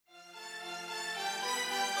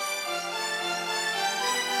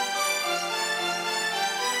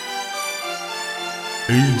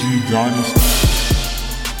AG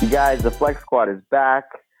Dynasty. You guys, the Flex Squad is back,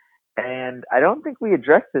 and I don't think we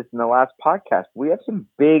addressed this in the last podcast. We have some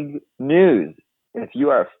big news. If you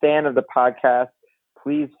are a fan of the podcast,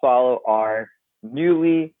 please follow our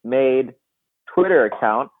newly made Twitter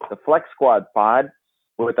account, the Flex Squad Pod,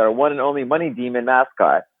 with our one and only Money Demon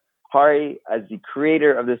mascot. Hari, as the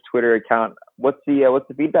creator of this Twitter account, what's the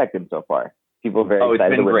feedback been so far? People are very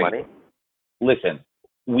excited to win money. Listen,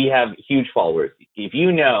 we have huge followers. If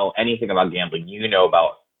you know anything about gambling, you know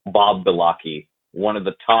about Bob Bilaki, one of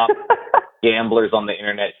the top gamblers on the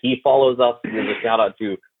internet. He follows us. There's a shout out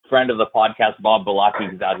to friend of the podcast, Bob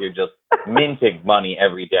Bilaki, who's out here just minting money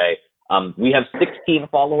every day. We have 16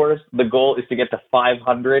 followers. The goal is to get to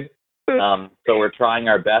 500. So we're trying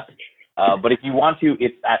our best. But if you want to,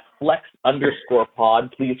 it's at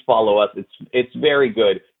flex_pod. Please follow us. It's very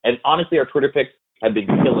good. And honestly, our Twitter picks have been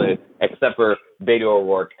killing it, except for Beto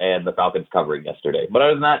O'Rourke and the Falcons covering yesterday. But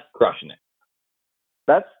other than that, crushing it.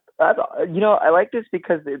 That's I like this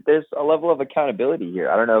because there's a level of accountability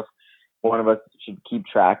here. I don't know if one of us should keep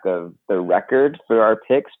track of the record for our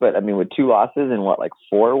picks, but I mean, with 2 losses and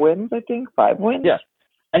 4 wins, I think 5 wins. Yeah.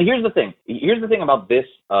 And here's the thing. Here's the thing about this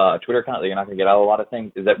Twitter account that you're not going to get out of a lot of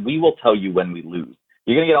things is that we will tell you when we lose.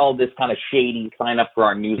 You're going to get all this kind of shady sign up for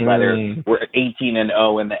our newsletter. We're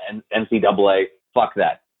 18-0 in the NCAA. Fuck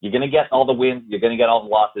that. You're going to get all the wins. You're going to get all the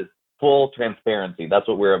losses. Full transparency. That's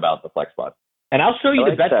what we're about, the Flex Spot. And I'll show you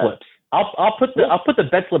the bet slips. I'll put the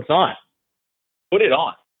bet slips on. Put it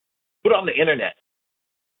on. Put it on the internet.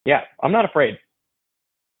 Yeah, I'm not afraid.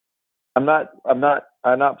 I'm not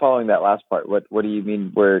following that last part. What do you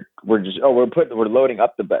mean? We're loading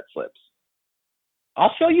up the bet slips.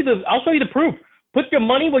 I'll show you the proof. Put your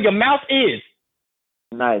money where your mouth is.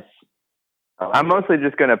 Nice. I'm mostly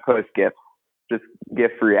just gonna post GIFs, just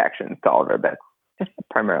GIF reactions to all of our bets.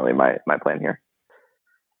 Primarily my plan here.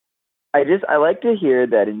 I like to hear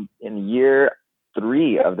that in year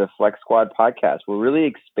 3 of the Flex Squad podcast, we're really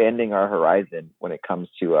expanding our horizon when it comes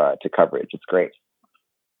to coverage. It's great.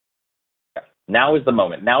 Now is the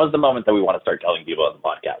moment. Now is the moment that we want to start telling people on the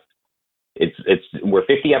podcast. We're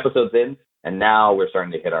 50 episodes in, and now we're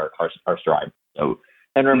starting to hit our stride. So,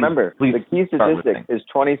 and remember, please the key statistic is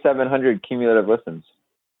 2,700 cumulative listens.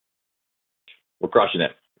 We're crushing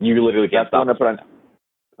it. You literally can't stop.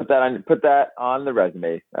 Put that on the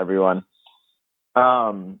resume, everyone.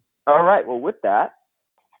 All right. Well, with that,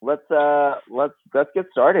 let's get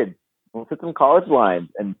started. We'll hit some college lines,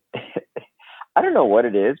 and I don't know what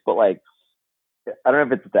it is, but I don't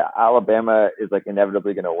know if it's that Alabama is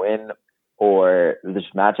inevitably going to win, or the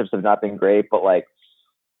matchups have not been great. But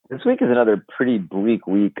this week is another pretty bleak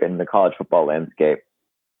week in the college football landscape.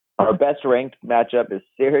 Our best ranked matchup is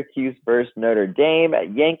Syracuse versus Notre Dame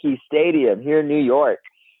at Yankee Stadium here in New York.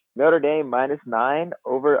 Notre Dame -9,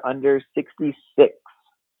 over under 66.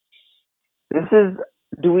 I'm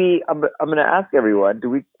going to ask everyone, do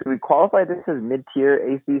we qualify this as mid-tier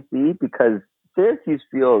ACC? Because Syracuse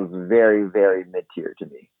feels very, very mid-tier to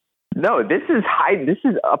me. No, this is high. This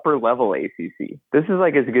is upper level ACC. This is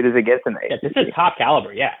as good as it gets in the ACC. This is top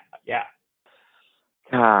caliber. Yeah.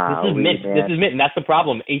 This is mid. Man. This is mid, and that's the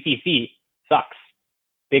problem. ACC sucks.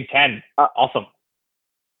 Big Ten, awesome.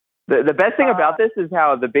 The best thing about this is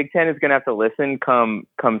how the Big Ten is going to have to listen come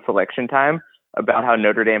selection time about how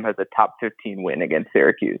Notre Dame has a top 15 win against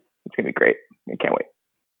Syracuse. It's going to be great. I can't wait.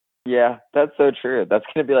 Yeah, that's so true. That's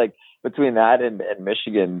going to be between that and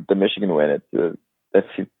Michigan, the Michigan win. It's if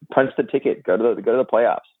you punch the ticket, go to the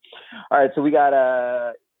playoffs. All right, so we got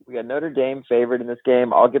Notre Dame favored in this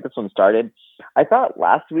game. I'll get this one started. I thought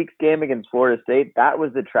last week's game against Florida State, that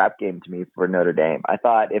was the trap game to me for Notre Dame. I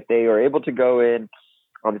thought if they were able to go in,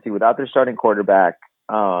 obviously without their starting quarterback,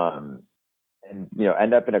 and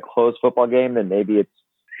end up in a close football game, then maybe this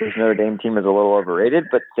Notre Dame team is a little overrated.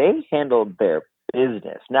 But they handled their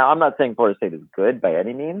business. Now, I'm not saying Florida State is good by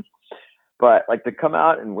any means, but to come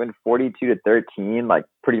out and win 42-13,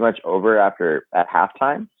 pretty much over at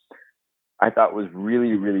halftime, I thought was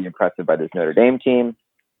really, really impressive by this Notre Dame team.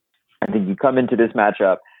 I think you come into this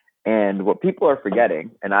matchup, and what people are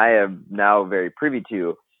forgetting, and I am now very privy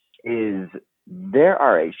to, is there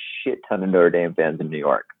are a shit ton of Notre Dame fans in New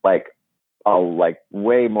York,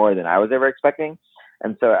 way more than I was ever expecting.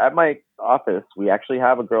 And so at my office, we actually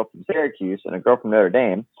have a girl from Syracuse and a girl from Notre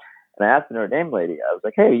Dame. And I asked the Notre Dame lady, I was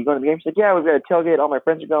like, hey, are you going to the game? She said, yeah, we've got a tailgate. All my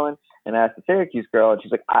friends are going. And I asked the Syracuse girl, and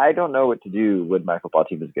she's like, I don't know what to do when my football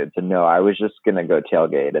team is good. So no, I was just going to go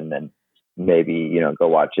tailgate and then maybe, go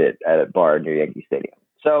watch it at a bar near Yankee Stadium.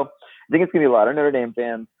 So I think it's going to be a lot of Notre Dame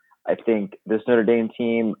fans. I think this Notre Dame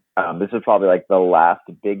team, this is probably the last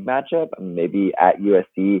big matchup. Maybe at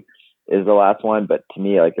USC is the last one. But to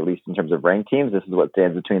me, like at least in terms of ranked teams, this is what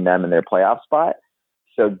stands between them and their playoff spot.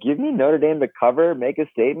 So give me Notre Dame to cover, make a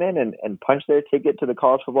statement, and punch their ticket to the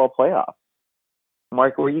college football playoff.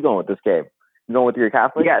 Mark, where are you going with this game? You going with your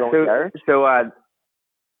Catholics? Yeah,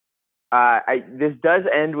 this does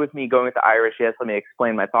end with me going with the Irish. Yes, let me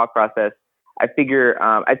explain my thought process. I figure,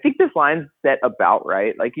 I think this line's set about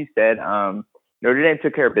right. Like you said, Notre Dame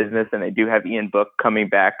took care of business, and they do have Ian Book coming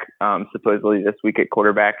back supposedly this week at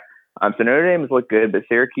quarterback. So Notre Dame has looked good, but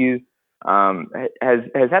Syracuse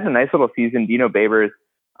has had a nice little season. Dino Babers,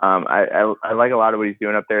 I like a lot of what he's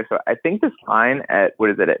doing up there. So I think this line at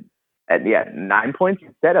 9 points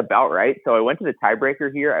is set about right. So I went to the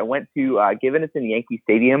tiebreaker here. I went to given it's in Yankee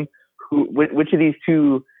Stadium. Which of these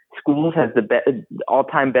two schools has the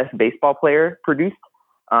all-time best baseball player produced?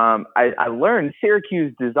 I learned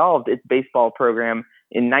Syracuse dissolved its baseball program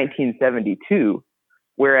in 1972,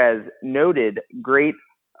 whereas noted great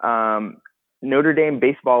Notre Dame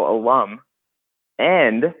baseball alum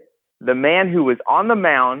and the man who was on the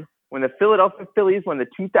mound when the Philadelphia Phillies won the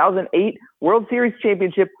 2008 World Series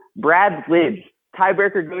championship, Brad Lidge.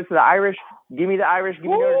 Tiebreaker goes to the Irish. Give me the Irish. Give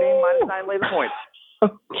me Notre Dame -9. Lay the points.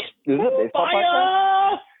 Is it a baseball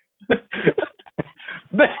podcast?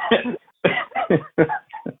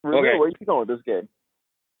 Okay. Where are you going with this game?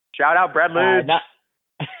 Shout out Brad Lidge. Not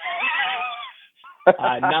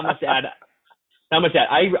much to add. Not much to add.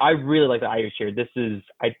 I really like the Irish here. This is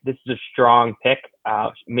a strong pick.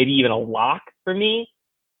 Maybe even a lock for me.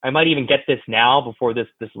 I might even get this now before this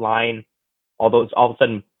line, although it's all of a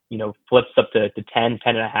sudden flips up to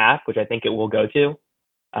 10.5, which I think it will go to.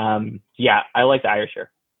 Yeah, I like the Irish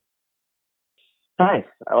here. Nice.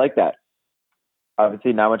 I like that.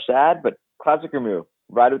 Obviously not much to add, but classic move.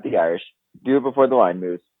 Ride with the Irish. Do it before the line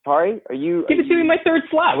moves. Hari, are you... Give it to me my third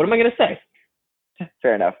slot. What am I going to say?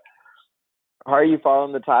 Fair enough. Hari, you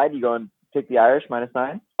following the tide? You going to pick the Irish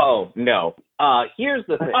 -9? Oh, no. Here's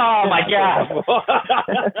the thing. Oh, my God.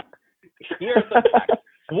 Here's the fact.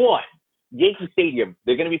 One, Yankee Stadium,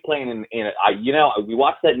 they're going to be playing in we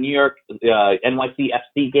watched that New York NYC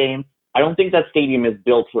FC game. I don't think that stadium is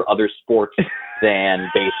built for other sports than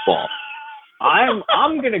baseball.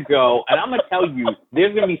 I'm going to go, and I'm going to tell you,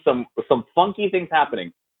 there's going to be some funky things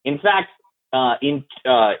happening. In fact,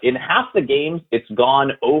 in half the games, it's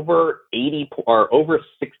gone over 80 or over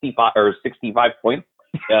 65 points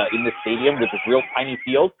in the stadium with this real tiny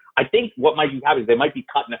field. I think what might be happening is they might be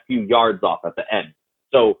cutting a few yards off at the end.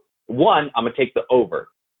 So, one, I'm going to take the over.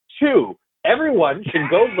 Two, everyone should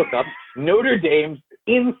go look up Notre Dame's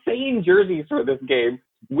insane jerseys for this game,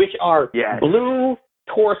 which are blue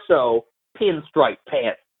torso, pinstripe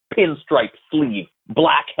pants, pinstripe sleeve,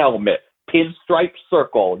 black helmet, pinstripe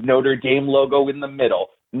circle, Notre Dame logo in the middle,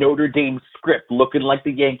 Notre Dame script looking like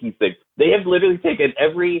the Yankees thing. They have literally taken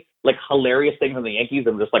every hilarious thing from the Yankees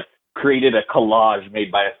and just created a collage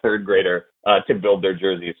made by a third grader to build their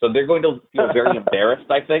jerseys. So they're going to feel very embarrassed,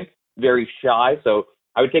 I think, very shy. So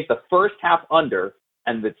I would take the first half under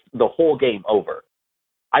and the whole game over.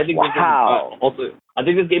 I think I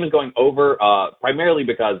think this game is going over primarily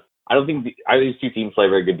because I don't think either of these two teams play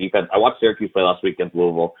very good defense. I watched Syracuse play last week against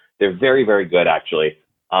Louisville. They're very, very good, actually.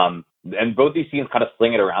 And both these teams kind of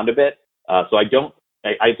sling it around a bit. So I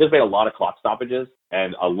anticipate a lot of clock stoppages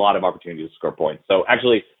and a lot of opportunities to score points. So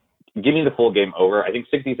actually, give me the full game over. I think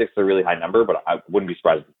 66 is a really high number, but I wouldn't be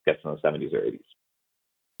surprised if it gets in the 70s or 80s.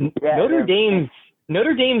 Yeah,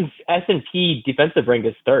 Notre Dame's S&P defensive rank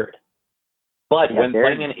is third. But when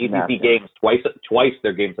playing in ACC games, twice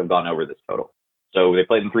their games have gone over this total. So they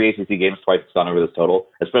played in 3 ACC games, twice it's gone over this total,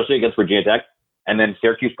 especially against Virginia Tech. And then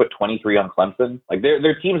Syracuse put 23 on Clemson.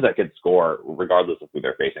 They're teams that can score regardless of who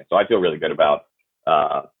they're facing. So I feel really good about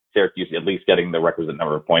Syracuse at least getting the requisite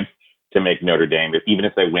number of points to make Notre Dame, even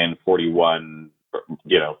if they win 41-30,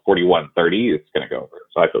 it's going to go over.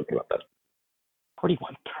 So I feel good about that. 41-30.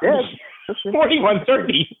 Yeah.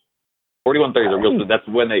 41-30. 41-30 is a real. That's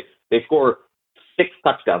when they score 6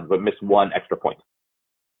 touchdowns but miss 1 extra point.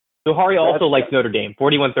 So Hari also likes Notre Dame.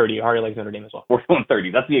 41-30. Hari likes Notre Dame as well.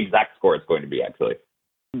 41-30. That's the exact score it's going to be, actually.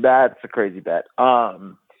 That's a crazy bet.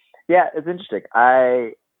 Yeah, it's interesting.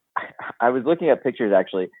 I was looking at pictures,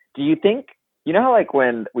 actually. Do you think, how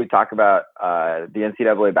when we talk about the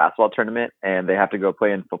NCAA basketball tournament and they have to go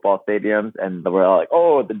play in football stadiums and we're all like,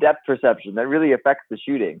 oh, the depth perception, that really affects the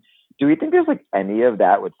shooting. Do we think there's any of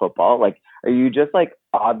that with football? Are you just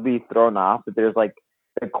oddly thrown off that there's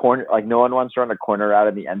a corner, no one wants to run a corner out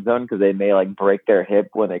in the end zone because they may break their hip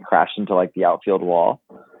when they crash into the outfield wall?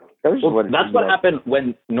 That's what happened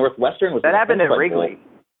when Northwestern was. That happened at Wrigley.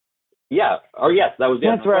 Yeah. Or yes, that was.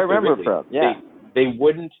 That's where I remember Wrigley. From. Yeah. They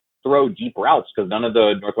wouldn't. throw deep routes because none of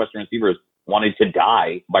the Northwestern receivers wanted to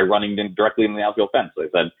die by running directly in the outfield fence. So they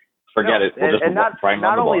said, forget it. We'll just try and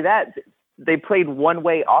run the ball. Not only that, they played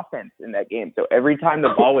one-way offense in that game. So every time the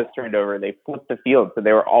ball was turned over, they flipped the field. So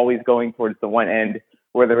they were always going towards the one end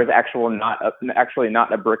where there was actually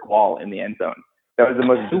not a brick wall in the end zone. That was the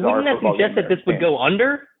most bizarre wouldn't that football suggest game that this would go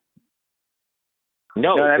under?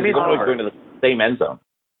 No, that means you're always going to the same end zone.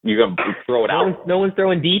 You're going to throw it out. No one's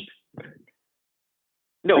throwing deep.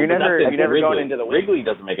 No, you're never Wrigley. going into the wind. Wrigley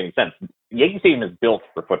doesn't make any sense. Yankee Stadium is built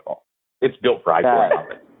for football. It's built for high-scoring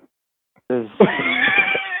offense.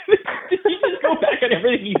 Did you just go back on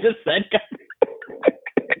everything you just said?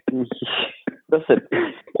 Listen,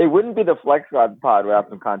 it wouldn't be the Flex God pod without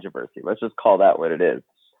some controversy. Let's just call that what it is.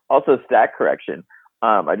 Also, stat correction.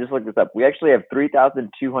 I just looked this up. We actually have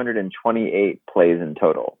 3,228 plays in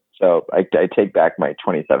total. So I take back my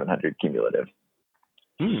 2,700 cumulative.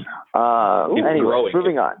 Anyway, growing.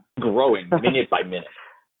 Moving on. Growing minute by minute.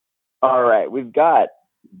 All right, we've got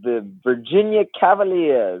the Virginia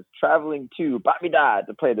Cavaliers traveling to Bamida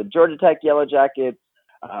to play the Georgia Tech Yellow Jackets.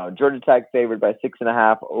 Georgia Tech favored by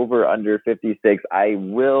 6.5, over under 56. I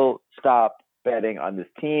will stop betting on this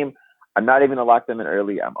team. I'm not even going to lock them in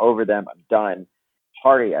early. I'm over them. I'm done.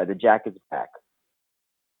 Hari, are the Jackets back?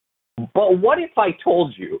 But what if I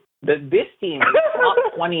told you that this team is top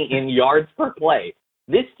 20 in yards per play?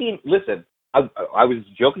 This team, listen, I was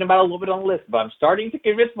joking about it a little bit on the list, but I'm starting to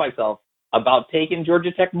convince myself about taking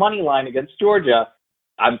Georgia Tech money line against Georgia.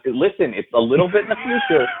 Listen, it's a little bit in the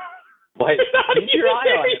future, but keep your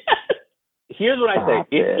eye on it. Here's what I say.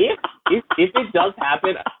 If it does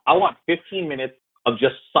happen, I want 15 minutes of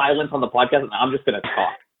just silence on the podcast, and I'm just going to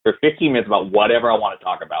talk for 15 minutes about whatever I want to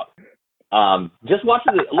talk about. Just watch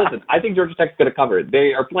it. Listen, I think Georgia Tech's going to cover it.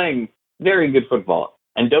 They are playing very good football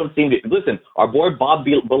and don't seem to. Listen, our boy Bob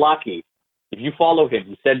Bilaki, if you follow him,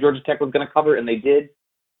 he said Georgia Tech was going to cover, and they did.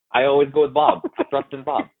 I always go with Bob. Trust in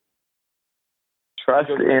Bob. Trust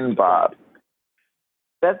in Bob.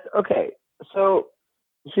 That's okay. So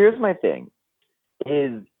here's my thing: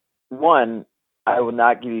 is one, I will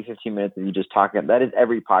not give you 15 minutes of you just talking. That is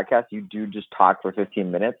every podcast. You do just talk for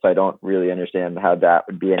 15 minutes. So I don't really understand how that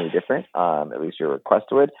would be any different. At least your request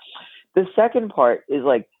would. The second part is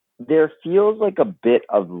like, there feels like a bit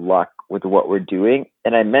of luck with what we're doing.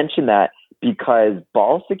 And I mention that because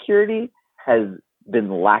ball security has been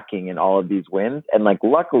lacking in all of these wins. And like,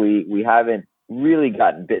 luckily we haven't really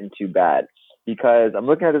gotten bitten too bad, because I'm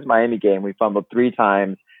looking at this Miami game. We fumbled 3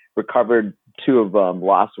 times, recovered 2 of them,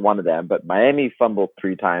 lost 1 of them, but Miami fumbled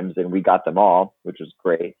 3 times and we got them all, which was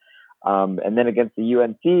great. And then against the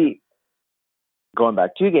UNC, going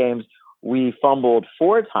back 2 games, we fumbled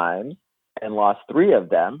 4 times and lost 3 of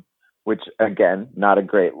them, which again, not a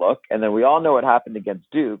great look. And then we all know what happened against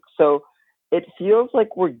Duke. So it feels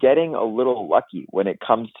like we're getting a little lucky when it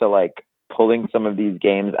comes to like pulling some of these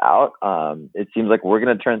games out. It seems like we're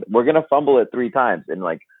going to fumble it 3 times. And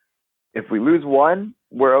like, if we lose 1,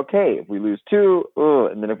 we're okay. If we lose 2,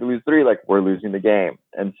 and then if we lose 3, like, we're losing the game.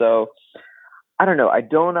 And so, I don't know. I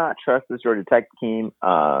do not trust this Georgia Tech team.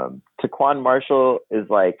 Taquan Marshall is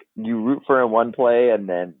like, you root for him one play, and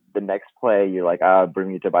then the next play, you're like, bring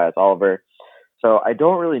me Tobias Oliver. So I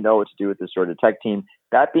don't really know what to do with this Georgia Tech team.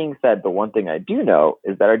 That being said, the one thing I do know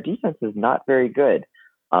is that our defense is not very good.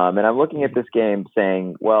 And I'm looking at this game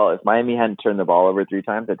saying, well, if Miami hadn't turned the ball over 3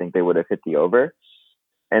 times, I think they would have hit the over.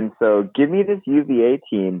 And so give me this UVA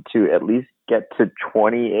team to at least get to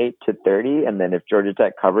 28-30. And then if Georgia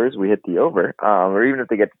Tech covers, we hit the over, or even if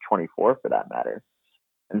they get to 24 for that matter.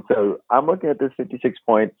 And so I'm looking at this 56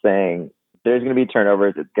 points saying there's going to be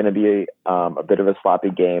turnovers. It's going to be a bit of a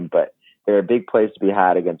sloppy game, but there are big plays to be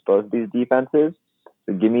had against both of these defenses.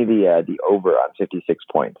 So give me the over on 56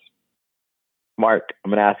 points. Mark,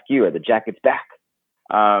 I'm going to ask you, are the Jackets back?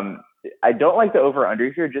 I don't like the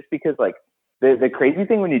over-under here just because, like, the crazy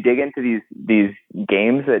thing when you dig into these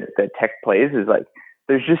games that Tech plays is, like,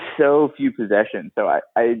 there's just so few possessions. So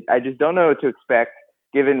I just don't know what to expect,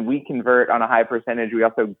 given we convert on a high percentage. We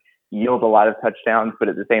also yield a lot of touchdowns, but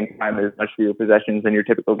at the same time, there's much fewer possessions than your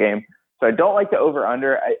typical game. So I don't like the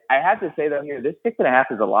over-under. I have to say, though, here, this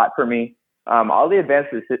 6.5 is a lot for me. All the advanced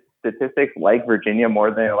statistics like Virginia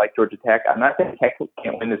more than I like Georgia Tech. I'm not saying Tech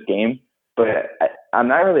can't win this game, but I'm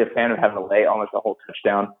not really a fan of having to lay almost a whole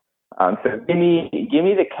touchdown. So give me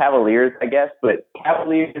the Cavaliers, I guess, but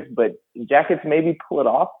Jackets maybe pull it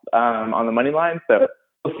off on the money line. So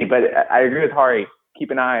we'll see. But I agree with Hari.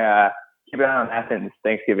 Keep an eye on Athens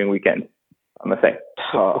Thanksgiving weekend, I'm gonna say.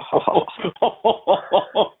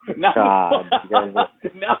 Now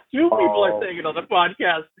 2 people are saying it on the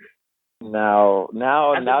podcast. Now,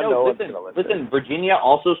 no one's listen, gonna listen. listen. Virginia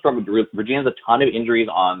also struggled. Virginia has a ton of injuries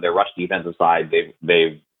on their rush defensive side.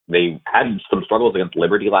 They've had some struggles against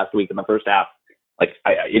Liberty last week in the first half. Like,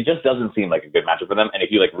 it just doesn't seem like a good matchup for them. And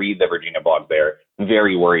if you read the Virginia blog, they're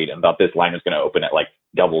very worried about this line is going to open at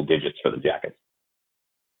double digits for the Jackets.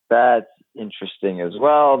 That's interesting as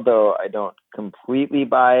well, though I don't completely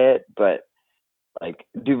buy it. But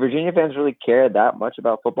do Virginia fans really care that much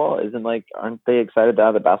about football? Aren't they excited to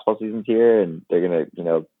have the basketball season's here and they're gonna,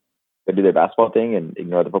 go do their basketball thing and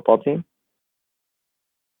ignore the football team?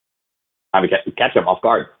 I mean, catch them off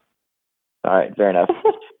guard. All right, fair enough.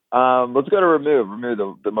 Let's go to Ramu.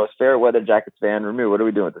 Ramu, the most fair weather Jackets fan. Ramu, what are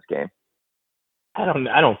we doing with this game? I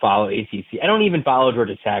don't follow ACC. I don't even follow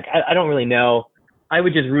Georgia Tech. I don't really know. I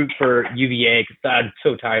would just root for UVA because I'm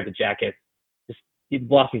so tired of the Jackets. You've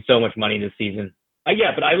lost me so much money this season.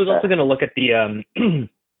 But I was also going to look at the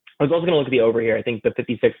over here. I think the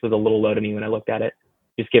 56 was a little low to me when I looked at it,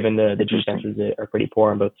 just given the defenses are pretty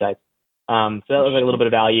poor on both sides. So that looks like a little bit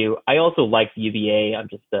of value. I also like the UVA. I'm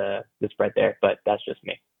just the spread there, but that's just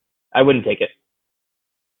me. I wouldn't take it.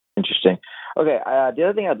 Interesting. Okay. The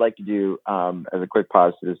other thing I'd like to do as a quick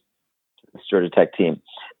pause to this Georgia Tech team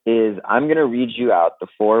is I'm going to read you out the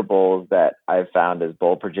 4 bowls that I've found as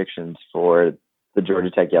bowl predictions for the Georgia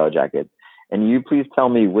Tech Yellow Jackets. And you please tell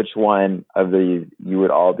me which one of these you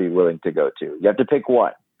would all be willing to go to. You have to pick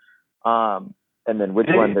one. And then which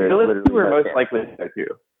one there's literally we're most likely to go to.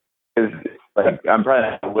 Because I'm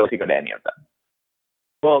probably not willing to go to any of them.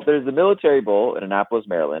 Well, there's the Military Bowl in Annapolis,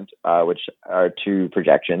 Maryland, which are 2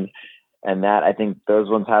 projections. And that, I think those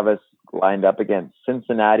ones have us lined up against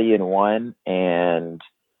Cincinnati in one and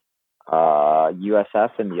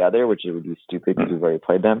USF in the other, which would be stupid because we've already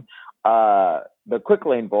played them. The Quick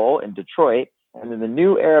Lane Bowl in Detroit, and then the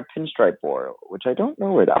New Era Pinstripe Bowl, which I don't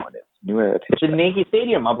know where that one is. New Era Pinstripe. It's in Yankee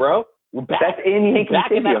Stadium, my bro. That's in Yankee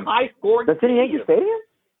Stadium. In that high scoring. That's in Yankee Stadium?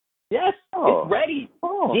 Yes, It's ready.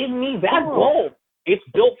 Give me that bowl. It's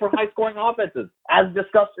built for high scoring offenses, as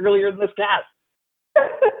discussed earlier in this cast.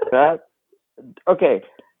 Okay,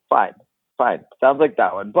 fine. Sounds like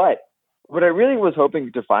that one. But what I really was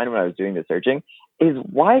hoping to find when I was doing the searching is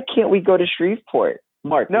why can't we go to Shreveport?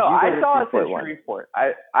 Mark, no, I saw us in Shreveport.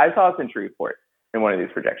 I saw us in Shreveport in one of these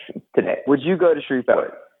projections today. Would you go to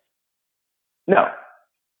Shreveport? No.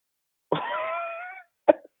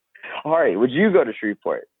 Hari, would you go to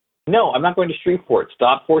Shreveport? No, I'm not going to Shreveport.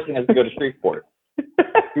 Stop forcing us to go to Shreveport.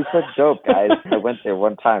 Shreveport dope, guys. I went there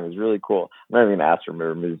one time. It was really cool. I'm not even going to ask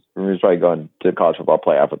Ramirez. Ramirez probably going to the college football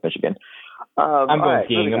playoff with Michigan. I'm going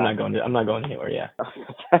skiing. I'm not going anywhere. Yeah.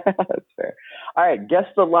 That's fair. All right. Guess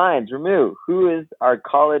the lines. Ramu, who is our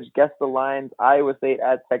college guess the lines? Iowa State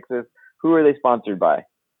at Texas. Who are they sponsored by?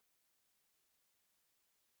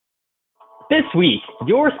 This week,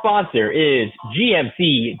 your sponsor is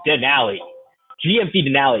GMC Denali. GMC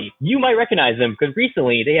Denali. You might recognize them because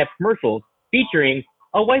recently they have commercials featuring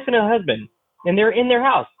a wife and a husband, and they're in their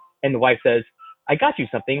house. And the wife says, "I got you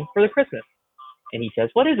something for the Christmas." And he says,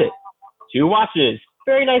 "What is it?" "2 watches.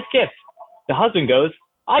 Very nice gift." The husband goes,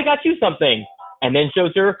 "I got you something." And then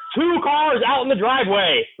shows her 2 cars out in the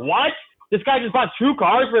driveway. What? This guy just bought 2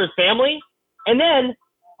 cars for his family? And then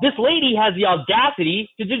this lady has the audacity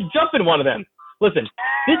to just jump in one of them. Listen,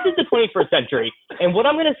 this is the 21st century. And what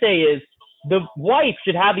I'm going to say is the wife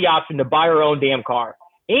should have the option to buy her own damn car.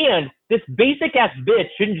 And this basic-ass bitch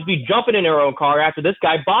shouldn't just be jumping in her own car after this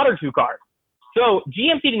guy bought her 2 cars. So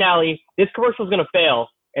GMC Denali, this commercial is going to fail.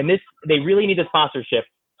 And they really need a sponsorship.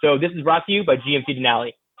 So this is brought to you by GMC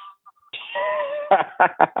Denali.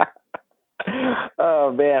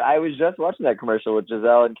 Oh, man. I was just watching that commercial with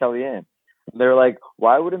Giselle and Kellyanne. They're like,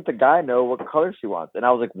 why wouldn't the guy know what color she wants? And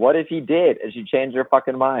I was like, what if he did? And she changed her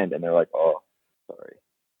fucking mind. And they're like, oh, sorry.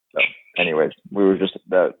 So anyways, we were just,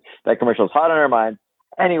 that commercial is hot on our minds.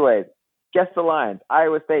 Anyways, guess the lines.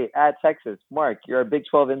 Iowa State at Texas. Mark, you're a Big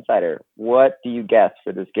 12 insider. What do you guess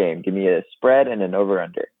for this game? Give me a spread and an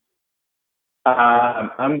over-under.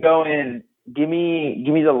 I'm going, give me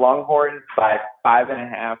the Longhorns by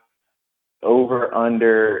 5.5, over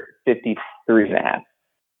under 53.5.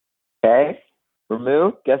 Okay.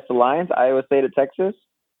 Ramu, guess the lines. Iowa State at Texas.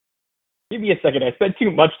 Give me a second. I spent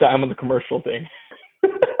too much time on the commercial thing.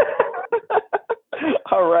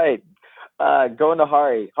 All right. Going to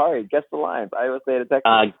Hari. Hari, guess the lines. Iowa State at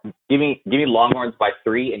Texas. Give me Longhorns by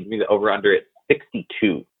 3 and give me the over under at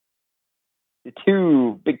 62.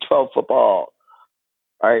 2 Big 12 football.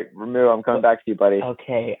 All right, Ramu, I'm coming back to you, buddy.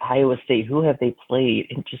 Okay, Iowa State. Who have they played?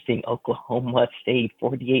 Interesting. Oklahoma State,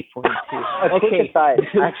 48-42. Okay. Aside,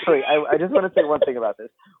 actually, I just want to say one thing about this,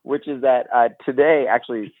 which is that today,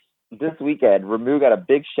 actually, this weekend, Ramu got a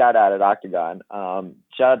big shout out at Octagon.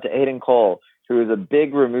 Shout out to Aiden Cole, who is a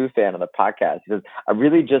big Ramu fan on the podcast. He says, I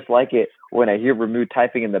really just like it when I hear Ramu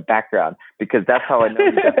typing in the background because that's how I know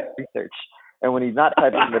he does research. And when he's not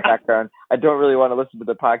typing in the background, I don't really want to listen to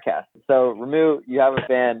the podcast. So, Ramu, you have a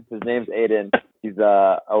fan. His name's Aiden. He's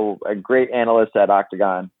a great analyst at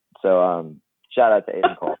Octagon. So, shout out to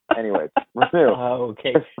Aiden Cole. Anyways, Ramu.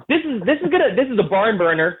 Okay. This is a barn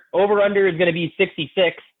burner. Over under is gonna be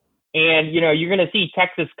 66. And you're gonna see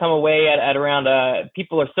Texas come away at around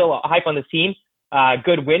people are still hype on this team.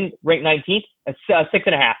 Good win, ranked 19th. It's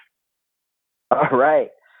 6.5. All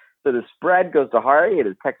right. So the spread goes to Hari. It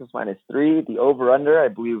is Texas -3. The over/under, I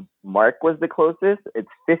believe Mark was the closest. It's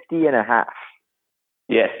 50.5.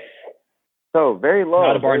 Yes. So very low.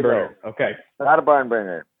 Not a barn burner. Low. Okay. Not a barn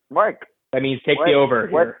burner. Mark. That means take the over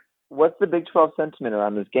here. What's the Big 12 sentiment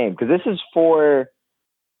around this game? Because this is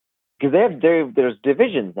because there's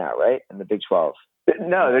divisions now, right? In the Big 12.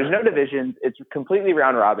 No, there's no divisions. It's completely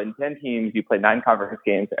round robin. 10 teams. You play 9 conference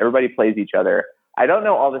games. Everybody plays each other. I don't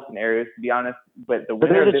know all the scenarios, to be honest, but the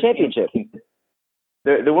winner of this championship.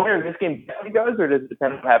 The winner of this game definitely goes, or does it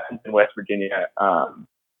depend on what happens in West Virginia,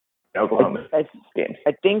 Oklahoma games?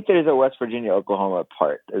 I think there's a West Virginia Oklahoma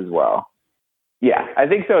part as well. Yeah, I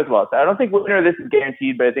think so as well. So I don't think winner of this is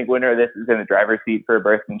guaranteed, but I think winner of this is in the driver's seat for a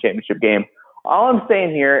berth in the championship game. All I'm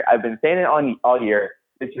saying here, I've been saying it all year,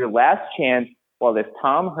 it's your last chance while this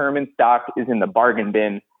Tom Herman stock is in the bargain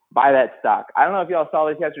bin. Buy that stock. I don't know if y'all saw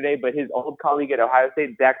this yesterday, but his old colleague at Ohio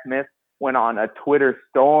State, Zach Smith, went on a Twitter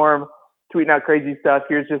storm, tweeting out crazy stuff.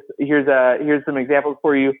 Here's some examples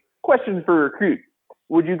for you. Questions for recruits.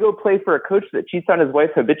 Would you go play for a coach that cheats on his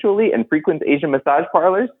wife habitually and frequents Asian massage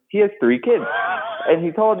parlors? He has 3 kids. And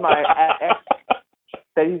he told my ex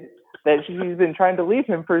that she's been trying to leave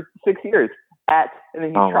him for 6 years. And then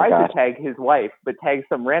he tried to tag his wife, but tagged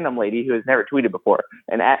some random lady who has never tweeted before,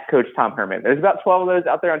 and at Coach Tom Herman. There's about 12 of those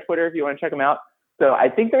out there on Twitter if you want to check them out. So I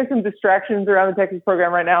think there's some distractions around the Texas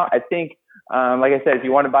program right now. I think, like I said, if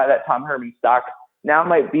you want to buy that Tom Herman stock, now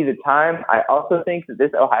might be the time. I also think that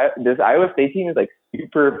this Iowa State team is like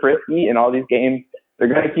super frisky in all these games. They're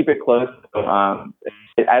going to keep it close. I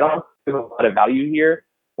don't think there's a lot of value here.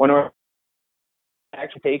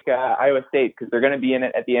 Actually take Iowa State because they're going to be in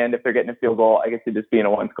it at the end. If they're getting a field goal, I guess it'd just be in a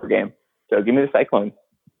 1-score game. So give me the Cyclones.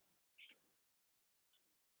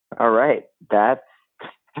 All right. That's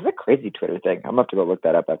a crazy Twitter thing. I'm going to have to go look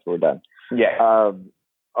that up after we're done. Yeah.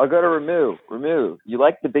 I'll go to Ramu. Ramu, you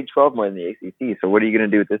like the Big 12 more than the ACC, so what are you going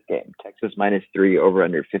to do with this game? Texas -3 over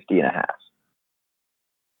under 50.5.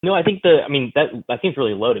 No, I think that seems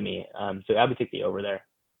really low to me. So I would take the over there.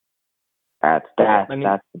 That's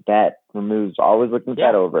the bet. Ramu's always looking at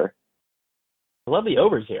that over. I love the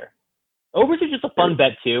overs here. Overs are just a fun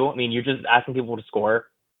bet too. I mean, you're just asking people to score,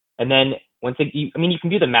 and then once you can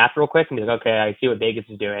do the math real quick and be like, okay, I see what Vegas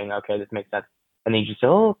is doing. Okay, this makes sense. And then you just say,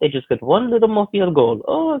 oh, they just get one little more field goal.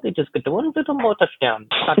 Oh, they just get one little more touchdown.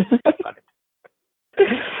 Got it.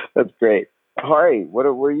 That's great. Hari, where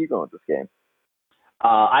are you going with this game?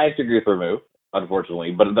 I have to agree with Ramu, unfortunately,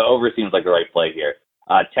 but the over seems like the right play here.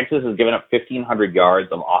 Texas has given up 1,500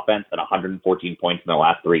 yards of offense and 114 points in their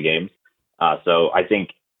last 3 games. So I think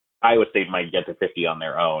Iowa State might get to 50 on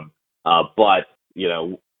their own. But,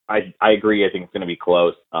 I agree. I think it's going to be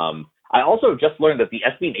close. I also just learned that the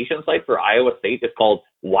SB Nation site for Iowa State is called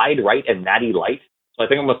Wide Right and Natty Light. So I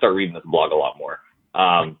think I'm going to start reading this blog a lot more.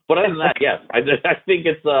 But other than that, yes, I think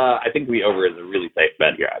I think the over is a really safe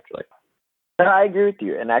bet here, actually. I agree with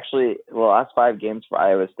you. And actually, the last 5 games for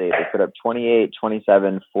Iowa State, they put up 28,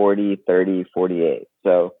 27, 40, 30, 48.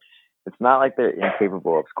 So it's not like they're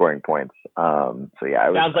incapable of scoring points. So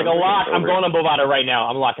yeah, sounds like a lock. I'm going on Bovada right now.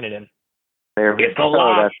 I'm locking it in. It's a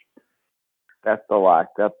lock. That's the lock.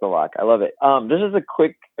 That's the lock. I love it. This is a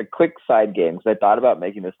quick side game because I thought about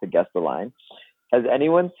making this to guess the line. Has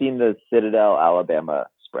anyone seen the Citadel Alabama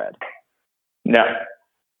spread? No.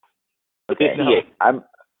 Okay. No.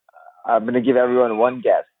 I'm going to give everyone one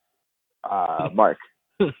guess. Mark.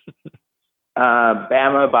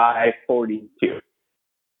 Bama by 42.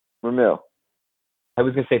 Ramu. I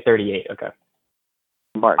was going to say 38. Okay.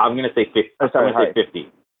 Mark. I'm going to say 50. I'm going to say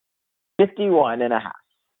 50. 51.5.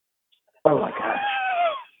 Oh my gosh.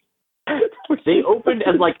 They opened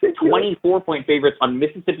as like 24-point favorites on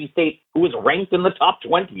Mississippi State, who was ranked in the top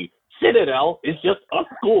 20. Citadel is just a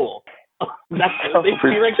school. That's they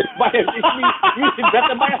should be ranked by you should bet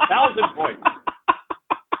them by 1,000 points.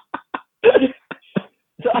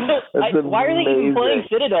 So why are they even playing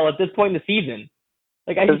Citadel at this point in the season?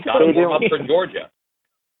 Like I just got to warm up for Georgia.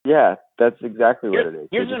 Yeah, that's exactly what it is.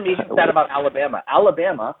 Here's an amazing stat about Alabama.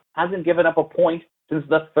 Alabama hasn't given up a point since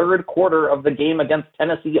the third quarter of the game against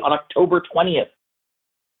Tennessee on October 20th.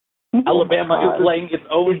 Alabama is playing its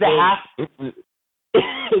own game.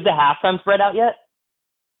 Is the halftime spread out yet?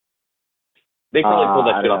 They probably pulled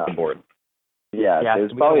that shit off the board. Yeah, it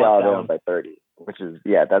was probably Alabama by 30, which is,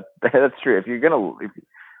 that's true. If you're going to,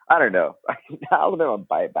 I don't know. Alabama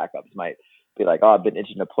backups might be like, oh, I've been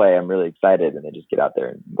itching to play. I'm really excited. And they just get out there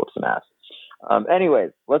and whoop some ass.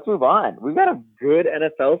 Anyways, let's move on. We've got a good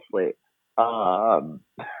NFL slate,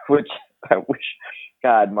 which I wish,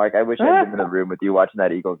 God, Mark, I wish I'd been in the room with you watching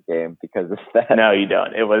that Eagles game because of that. No, you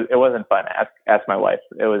don't. It wasn't fun. Ask my wife.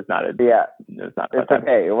 It was not it was not fun. It's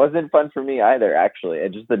okay. It wasn't fun for me either, actually.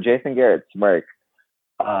 It just the Jason Garrett smirk.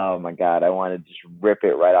 Oh my God, I wanted to just rip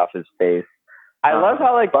it right off his face. I love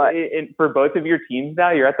how for both of your teams now,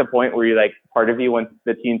 you're at the point where you're like, part of you wants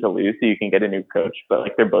the team to lose so you can get a new coach, but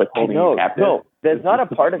like they're both holding you captive. No, there's not a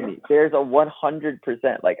part of me. There's a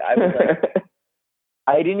 100%. Like I was like,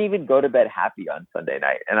 I didn't even go to bed happy on Sunday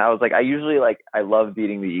night, and I was like, I love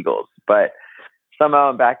beating the Eagles, but somehow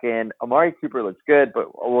I'm back in. Amari Cooper looks good, but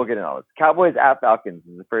we'll get into all this. Cowboys at Falcons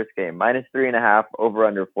is the first game, -3.5, over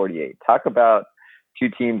under 48. Talk about two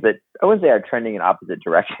teams that I wouldn't say are trending in opposite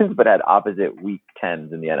directions, but had opposite week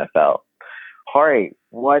 10s in the NFL. Hari,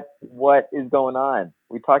 what is going on?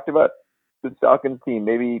 We talked about the Falcons team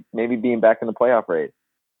maybe being back in the playoff race.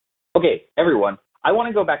 Okay, everyone, I want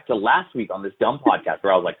to go back to last week on this dumb podcast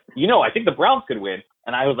where I was like, I think the Browns could win.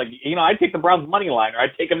 And I was like, I'd take the Browns money line, or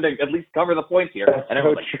I'd take them to at least cover the points here. That's and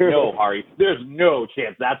everyone's so like, true. no, Hari, there's no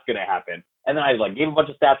chance that's going to happen. And then I gave a bunch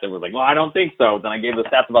of stats and was like, well, I don't think so. Then I gave the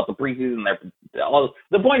stats about the preseason.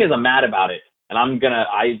 The point is I'm mad about it. And I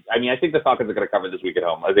think the Falcons are going to cover this week at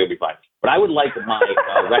home. I think it'll be fine. But I would like my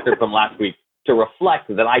record from last week to reflect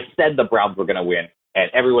that I said the Browns were going to win. And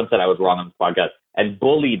everyone said I was wrong on this podcast and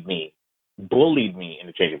bullied me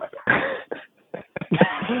into changing my pick.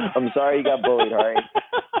 I'm sorry you got bullied, Hari.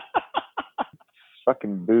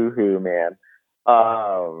 Fucking boo-hoo, man.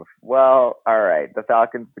 Well, all right. The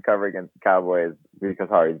Falcons to cover against the Cowboys because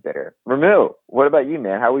Hari's bitter. Ramu, what about you,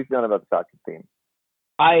 man? How are we feeling about the Falcons team?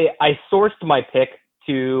 I sourced my pick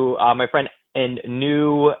to my friend and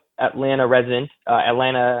new Atlanta resident,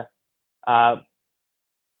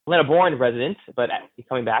 Atlanta-born resident, but he's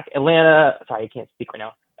coming back. Sorry, I can't speak right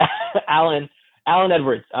now. Alan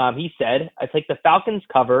Edwards. He said, I take the Falcons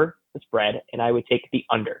cover the spread, and I would take the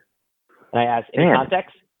under. And I asked, any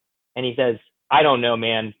context? And he says, I don't know,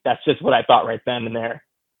 man. That's just what I thought right then and there.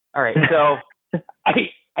 All right, so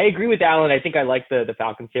I agree with Alan. I think I like the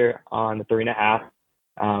Falcons here on the 3.5.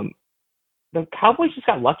 The Cowboys just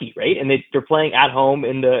got lucky, right? And they're playing at home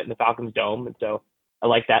in the Falcons dome, and so I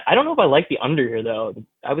like that. I don't know if I like the under here though.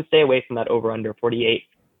 I would stay away from that over under 48.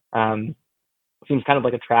 Seems kind of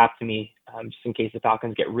like a trap to me, just in case the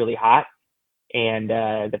Falcons get really hot and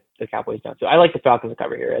the Cowboys don't. So I like the Falcons to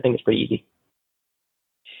cover here. I think it's pretty easy.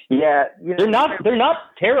 Yeah, they're not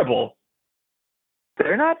terrible.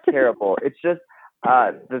 They're not terrible. It's just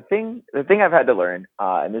the thing I've had to learn,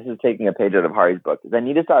 and this is taking a page out of Hari's book, is I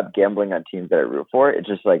need to stop gambling on teams that I root for. It's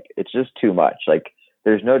just too much. Like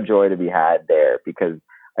there's no joy to be had there because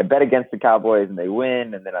I bet against the Cowboys and they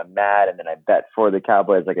win, and then I'm mad, and then I bet for the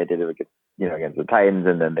Cowboys like I did against the Titans,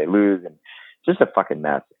 and then they lose, and it's just a fucking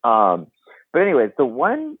mess. But anyways, the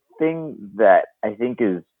one thing that I think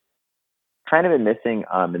is kind of been missing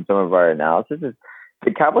in some of our analysis is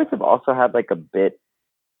the Cowboys have also had like a bit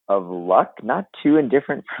of luck, not too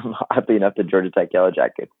indifferent from, oddly enough, the Georgia Tech Yellow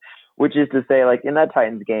Jackets, which is to say, like in that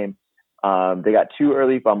Titans game, they got 2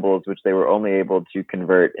 early fumbles, which they were only able to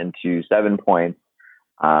convert into 7 points.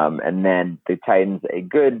 And then the Titans, a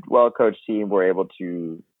good, well-coached team, were able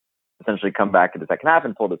to essentially come back in the second half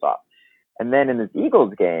and pull this off. And then in this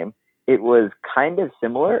Eagles game, it was kind of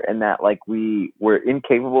similar in that like we were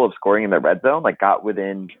incapable of scoring in the red zone, like got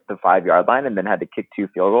within the 5-yard line and then had to kick 2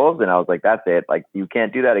 field goals. And I was like, that's it. Like you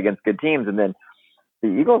can't do that against good teams. And then the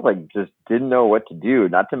Eagles like just didn't know what to do.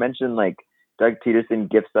 Not to mention like Doug Peterson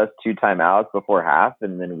gifts us 2 timeouts before half,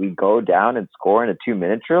 and then we go down and score in a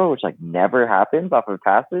 2-minute drill, which like never happens off of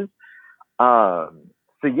passes.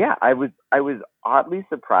 So yeah, I was oddly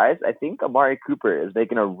surprised. I think Amari Cooper is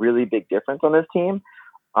making a really big difference on this team.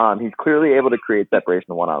 He's clearly able to create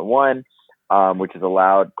separation one-on-one, which has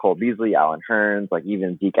allowed Cole Beasley, Allen Hurns, like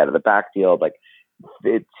even Zeke out of the backfield. Like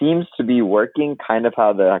it seems to be working kind of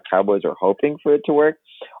how the Cowboys are hoping for it to work.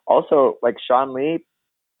 Also, like Sean Lee,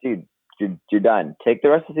 dude, you're done. Take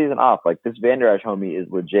the rest of the season off. Like this Van Der Esch homie is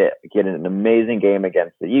legit. He had an amazing game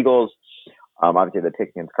against the Eagles. Obviously the pick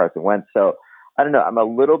against Carson Wentz. So I don't know. I'm a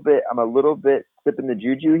little bit sipping the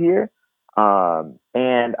juju here.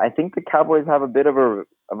 And I think the Cowboys have a bit of a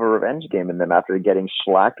revenge game in them after getting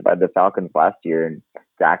shellacked by the Falcons last year and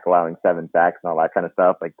Dak allowing 7 sacks and all that kind of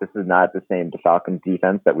stuff. Like, this is not the same Falcons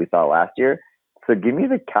defense that we saw last year. So give me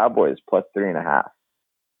the Cowboys plus 3.5.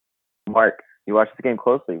 Mark, you watched the game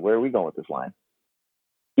closely. Where are we going with this line?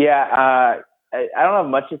 Yeah, I don't have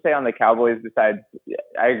much to say on the Cowboys besides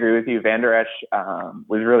I agree with you. Van Der Esch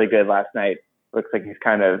was really good last night. Looks like he's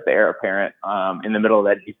kind of the heir apparent in the middle of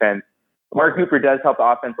that defense. Mark Cooper does help the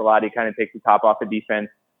offense a lot. He kind of takes the top off the defense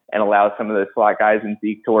and allows some of the slot guys and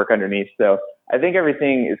Zeke to work underneath. So I think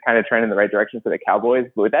everything is kind of trending in the right direction for the Cowboys.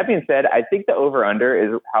 But with that being said, I think the over-under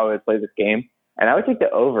is how I would play this game. And I would take the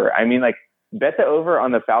over. I mean, like, bet the over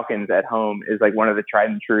on the Falcons at home is like one of the tried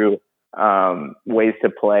and true ways to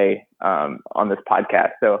play on this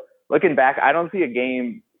podcast. So looking back, I don't see a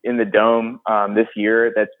game in the Dome this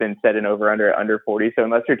year that's been set in under 40. So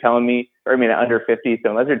unless you're telling me, under 50. So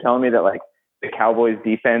unless you're telling me that like the Cowboys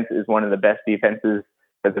defense is one of the best defenses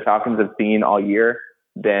that the Falcons have seen all year,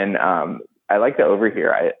 then I like the over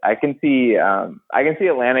here. I can see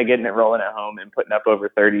Atlanta getting it rolling at home and putting up over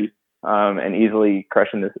 30 and easily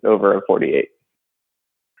crushing this over a 48.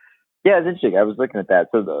 Yeah, it's interesting. I was looking at that.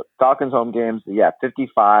 So the Falcons home games,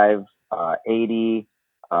 55, 80,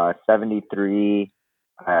 73.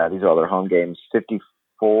 These are all their home games.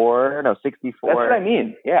 64. That's what I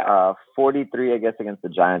mean. Yeah. 43, I guess, against the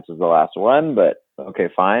Giants was the last one, but okay,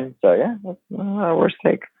 fine. So yeah, that's worst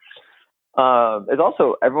take. It's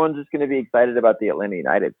also, everyone's just going to be excited about the Atlanta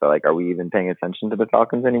United. So like, are we even paying attention to the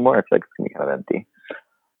Falcons anymore? I feel like it's going to be kind of empty.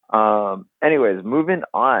 Anyways, moving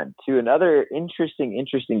on to another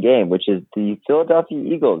interesting game, which is the Philadelphia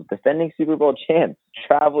Eagles, defending Super Bowl champs,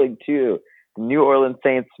 traveling to the New Orleans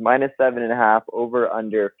Saints, -7.5, over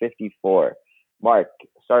under 54. Mark,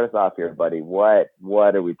 start us off here, buddy. What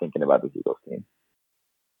are we thinking about this Eagles team?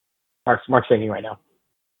 Mark's thinking right now.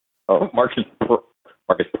 Oh, Mark is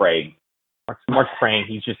praying. Mark's praying.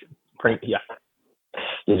 He's just praying. Yeah.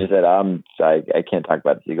 You just said, I can't talk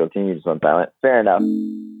about the Eagles team. You just went silent. Fair enough.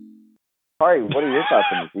 Sorry, what are your thoughts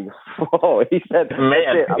on this Eagles? Whoa, he said,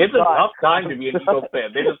 man, it's a tough time to be an Eagles fan.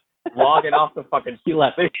 They just logging off the fucking. He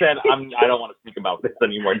left. They said, I don't want to speak about this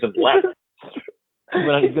anymore. Just left. He's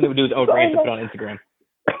going to do his own rant to put on Instagram.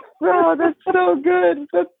 Bro, that's so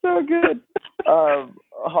good.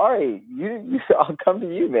 Hari, I'll come to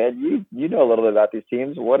you, man. You know a little bit about these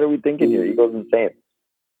teams. What are we thinking here, Eagles and Saints?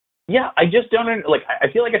 Yeah, I just don't like.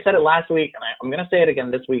 I feel like I said it last week, and I'm gonna say it again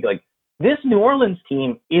this week. Like, this New Orleans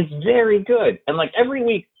team is very good, and like every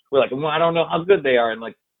week we're like, well, I don't know how good they are, and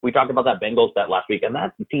like we talked about that Bengals bet last week, and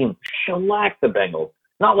that team shellacked the Bengals.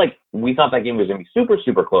 Not like we thought that game was gonna be super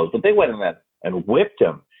super close, but they went in there and whipped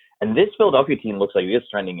them. And this Philadelphia team looks like it's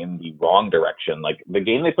trending in the wrong direction. Like, the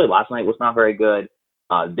game they played last night was not very good.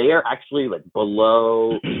 They are actually like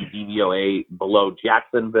below DVOA, below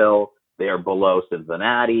Jacksonville. They are below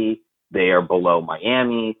Cincinnati. They are below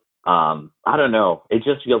Miami. I don't know. It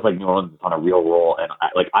just feels like New Orleans is on a real roll, and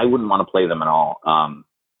I wouldn't want to play them at all. I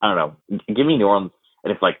don't know. Give me New Orleans,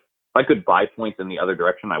 and if I could buy points in the other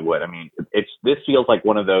direction, I would. I mean, this feels like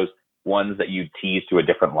one of those ones that you tease to a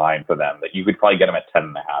different line for them, that you could probably get them at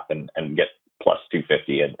 10.5 and get plus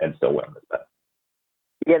 250 and still win this bet.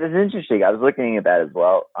 Yeah, that's interesting. I was looking at that as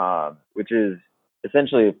well, which is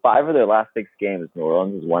essentially 5 of their last 6 games, New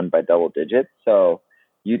Orleans has won by double digits. So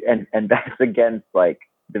and that's against like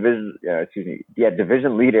division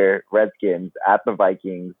leader Redskins, at the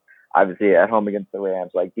Vikings, obviously at home against the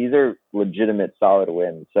Rams. Like, these are legitimate solid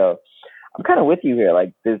wins. So I'm kind of with you here.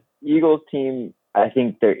 Like, this Eagles team, I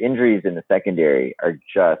think their injuries in the secondary are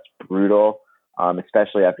just brutal,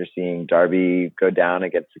 especially after seeing Darby go down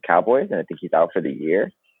against the Cowboys, and I think he's out for the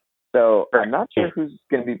year. So I'm not sure who's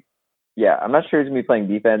going to be. Yeah, I'm not sure who's going to be playing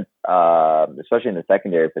defense, especially in the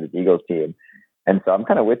secondary for the Eagles team. And so I'm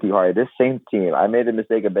kind of with you, Hari. This Saints team, I made the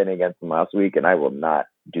mistake of betting against them last week, and I will not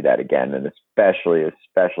do that again, and especially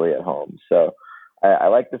at home. So I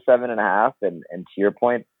like the 7.5, and to your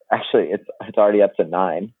point, actually, it's already up to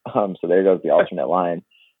 9. So there goes the alternate line.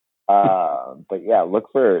 But yeah, look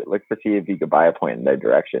for see if you could buy a point in their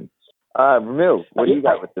direction. Remu, what do you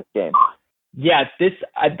got with this game? Yeah,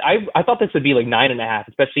 I thought this would be like 9.5,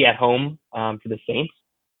 especially at home for the Saints.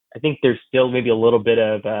 I think there's still maybe a little bit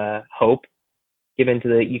of hope given to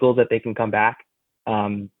the Eagles that they can come back.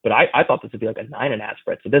 But I thought this would be like a 9.5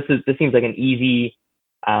 spread. So this seems like an easy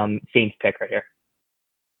Saints pick right here.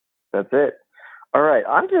 That's it. All right,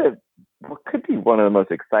 on to what could be one of the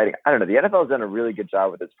most exciting. I don't know. The NFL has done a really good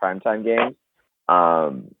job with its primetime games,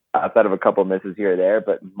 outside of a couple misses here or there.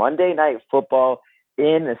 But Monday Night Football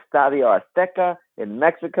in Estadio Azteca in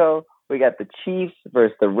Mexico. We got the Chiefs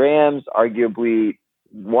versus the Rams, arguably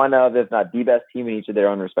one of, if not the best team in each of their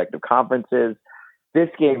own respective conferences. This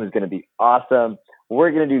game is going to be awesome.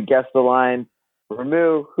 We're going to do Guess the Line.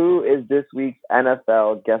 Ramu, who is this week's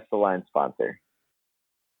NFL Guess the Line sponsor?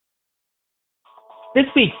 This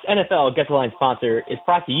week's NFL Guess the Line sponsor is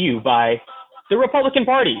brought to you by the Republican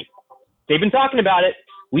Party. They've been talking about it.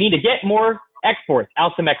 We need to get more exports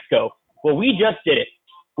out to Mexico. Well, we just did it.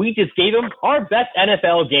 We just gave them our best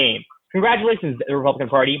NFL game. Congratulations, the Republican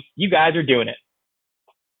Party. You guys are doing it.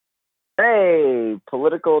 Hey,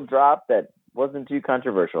 political drop that wasn't too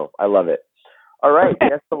controversial. I love it. All right,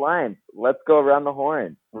 guess the line. Let's go around the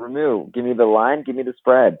horn. Ramu, give me the line. Give me the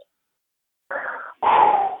spread.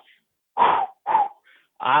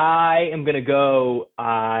 I am gonna go.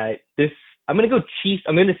 I'm gonna go Chiefs.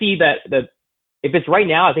 I'm gonna see that if it's right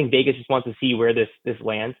now, I think Vegas just wants to see where this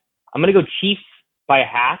lands. I'm gonna go Chiefs by a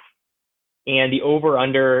half, and the over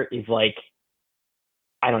under is like,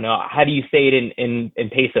 I don't know. How do you say it in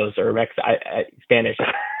pesos or Spanish?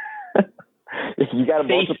 You got to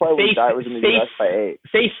multiply what that was in the US by 8.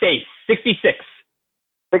 Say safe. 66.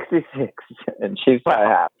 66 and Chiefs by a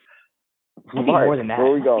half. Might be more than that. Where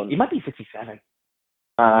are we going? It might be 67.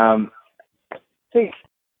 I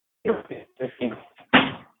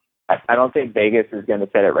don't think Vegas is going to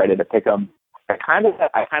set it right at a pick 'em. I kind of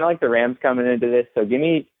like the Rams coming into this, so give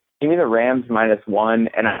me the Rams -1.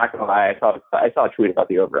 And I'm not gonna lie, I saw a tweet about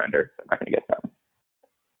the over under, so I'm not gonna get that.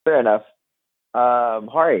 Fair enough.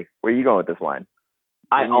 Hari, where are you going with this line?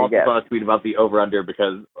 I also saw a tweet about the over-under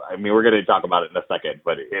because, I mean, we're going to talk about it in a second,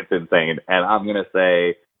 but it's insane. And I'm going to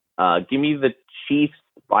say, give me the Chiefs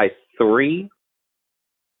by 3.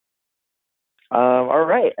 All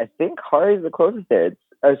right. I think Hari's the closest there.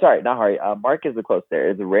 Sorry, not Hari. Mark is the closest there.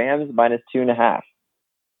 It's Rams -2.5.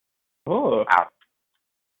 Oh. Wow.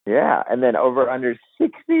 Yeah. And then over under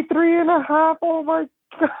 63.5. Oh my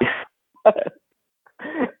God.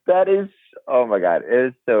 That is, oh my God. It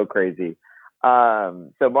is so crazy.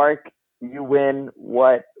 So Mark, you win.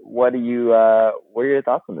 What are your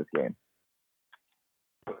thoughts on this game?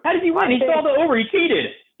 How did he win? He saw the over. He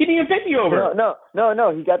cheated. He didn't even pick the over. No.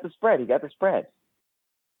 He got the spread. He got the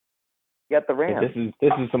Rams.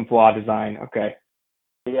 This is some flawed design. Okay.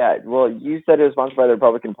 Yeah. Well, you said it was sponsored by the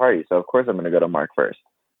Republican Party, so of course I'm going to go to Mark first.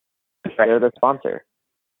 They're the sponsor.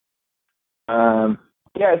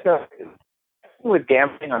 Yeah. So with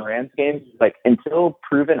gambling on Rams games, like until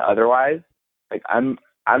proven otherwise, like I'm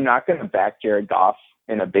not going to back Jared Goff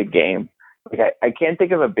in a big game. Like I can't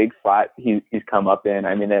think of a big spot he's come up in.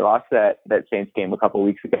 I mean, they lost that Saints game a couple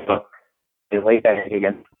weeks ago. They laid that egg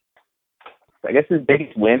against. I guess his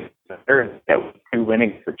biggest win is that was 2 winning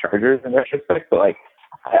against the Chargers in retrospect. But like,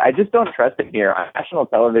 I just don't trust it here on national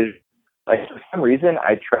television. Like for some reason,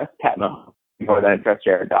 I trust Pat Mahomes more than I trust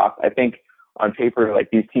Jared Goff. I think on paper, like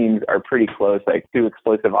these teams are pretty close. Like 2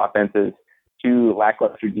 explosive offenses, 2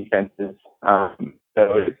 lackluster defenses. So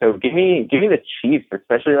give me the Chiefs,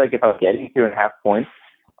 especially like if I'm getting 2.5 points.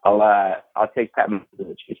 I'll take Pat Mahomes to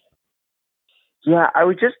the Chiefs. Yeah, I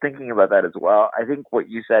was just thinking about that as well. I think what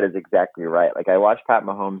you said is exactly right. Like I watched Pat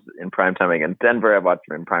Mahomes in primetime against Denver. I watched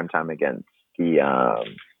him in primetime against the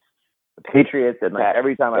Patriots, and like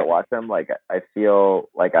every time I watch him, like I feel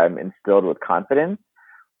like I'm instilled with confidence.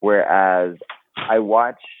 Whereas I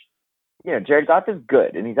watch, Jared Goff is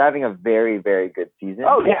good, and he's having a very, very good season.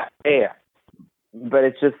 Oh yeah. But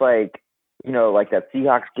it's just like, like that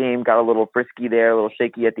Seahawks game got a little frisky there, a little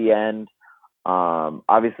shaky at the end.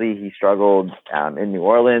 Obviously he struggled in New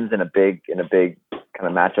Orleans in a big kind of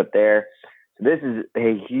matchup there. So this is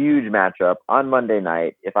a huge matchup on Monday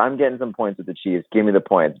night. If I'm getting some points with the Chiefs, give me the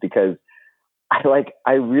points, because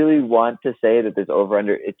I really want to say that this over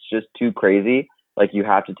under, it's just too crazy. Like you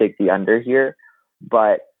have to take the under here,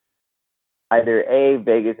 but either A,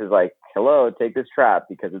 Vegas is like, hello, take this trap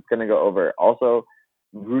because it's going to go over. Also,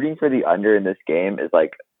 rooting for the under in this game is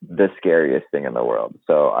like the scariest thing in the world.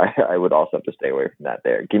 So I would also have to stay away from that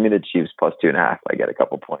there. Give me the Chiefs +2.5. I get a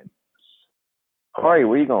couple points. Corey,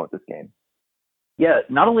 where are you going with this game? Yeah,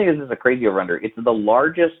 not only is this a crazy over-under, it's the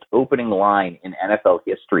largest opening line in NFL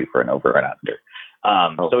history for an over and under.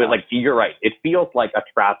 So it's like, you're right. It feels like a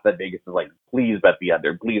trap that Vegas is like, please bet the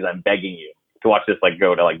under. Please, I'm begging you to watch this like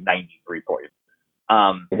go to like 93 points.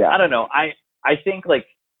 I don't know. I think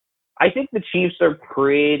the Chiefs are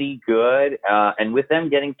pretty good. And with them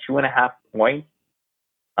getting 2.5 points,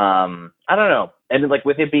 I don't know. And like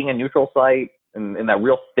with it being a neutral site and in that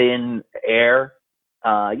real thin air,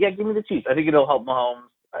 give me the Chiefs. I think it'll help Mahomes.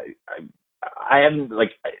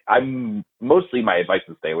 I'm mostly, my advice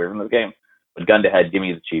is stay away from this game, but gun to head, give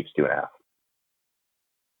me the Chiefs 2.5.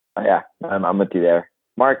 Yeah, I'm with you there.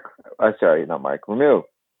 Mark, sorry, not Mark. Remu,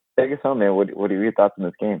 take us home, man. What are your thoughts on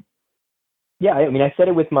this game? Yeah, I mean, I said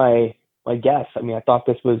it with my guess. I mean, I thought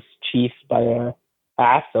this was Chiefs by a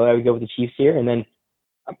half, so I would go with the Chiefs here. And then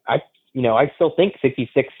I still think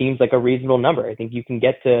 66 seems like a reasonable number. I think you can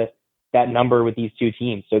get to that number with these two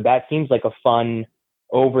teams. So that seems like a fun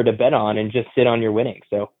over to bet on and just sit on your winnings.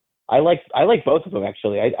 So I like both of them,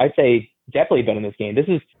 actually. I'd say definitely bet on this game. This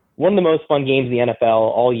is one of the most fun games in the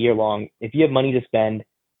NFL all year long. If you have money to spend,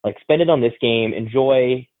 spend it on this game.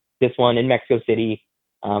 Enjoy this one in Mexico City,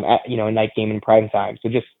 a night game in prime time. So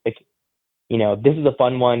just this is a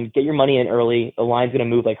fun one. Get your money in early. The line's going to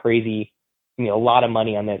move like crazy. A lot of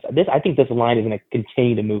money on this. I think this line is going to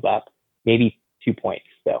continue to move up, maybe 2 points.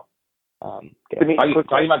 So,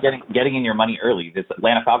 talking about getting in your money early. This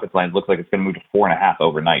Atlanta Falcons line looks like it's going to move to 4.5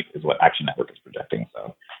 overnight, is what Action Network is projecting. So,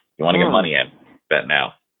 if you want to get money in, bet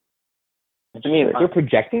now. I mean, you're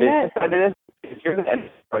projecting that?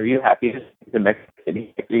 Are you happy to Mexico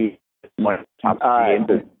City? Top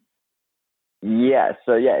games? Yeah.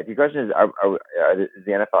 So yeah, if your question is, is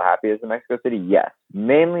the NFL happy as in Mexico City? Yes,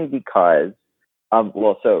 mainly because,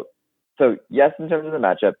 so yes, in terms of the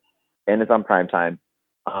matchup, and it's on prime time.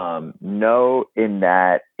 No, in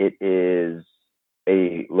that it is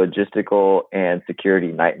a logistical and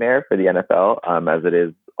security nightmare for the NFL, as it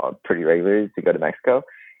is pretty regularly to go to Mexico.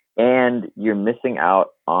 And you're missing out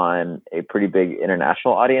on a pretty big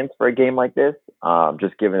international audience for a game like this,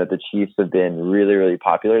 just given that the Chiefs have been really, really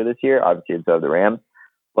popular this year. Obviously, it's of the Rams.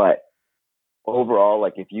 But overall,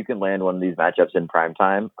 if you can land one of these matchups in prime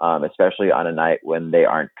time, especially on a night when they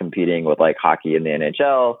aren't competing with hockey in the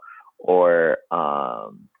NHL or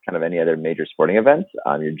kind of any other major sporting events,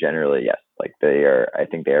 you're generally, yes, I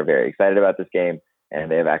think they are very excited about this game,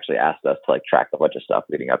 and they have actually asked us to track a bunch of stuff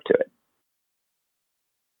leading up to it.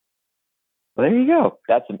 Well, there you go.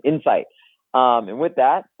 That's some insight. And with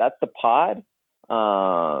that, that's the pod.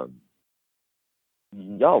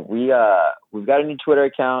 We've got a new Twitter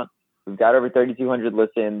account. We've got over 3,200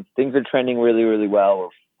 listens. Things are trending really, really well.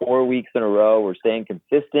 We're 4 weeks in a row. We're staying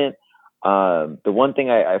consistent. The one thing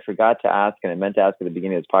I forgot to ask, and I meant to ask at the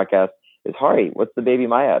beginning of this podcast, is Hari, what's the Baby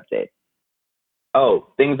Maya update? Oh,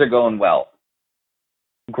 things are going well.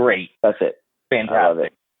 Great. That's it. Fantastic. I love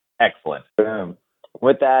it. Excellent. Boom.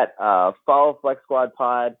 With that, follow Flex Squad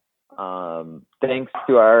Pod. Thanks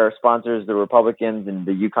to our sponsors, the Republicans and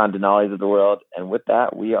the Yukon Denali's of the world. And with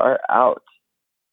that, we are out.